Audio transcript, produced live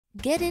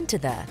Get into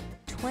the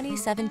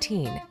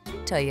 2017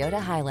 Toyota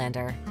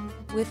Highlander.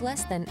 With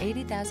less than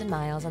 80,000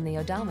 miles on the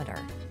odometer,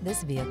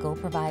 this vehicle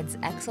provides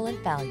excellent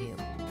value.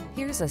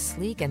 Here's a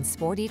sleek and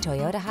sporty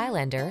Toyota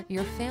Highlander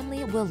your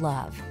family will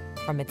love.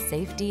 From its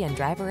safety and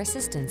driver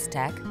assistance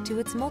tech to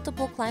its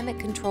multiple climate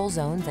control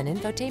zones and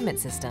infotainment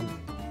system,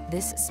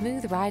 this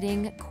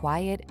smooth-riding,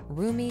 quiet,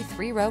 roomy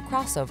 3-row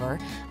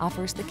crossover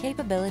offers the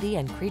capability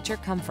and creature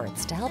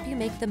comforts to help you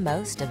make the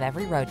most of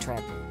every road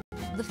trip.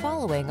 The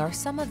following are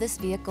some of this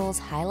vehicle's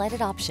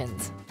highlighted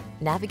options: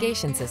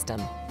 navigation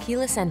system,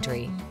 keyless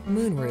entry,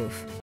 moonroof,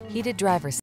 heated driver's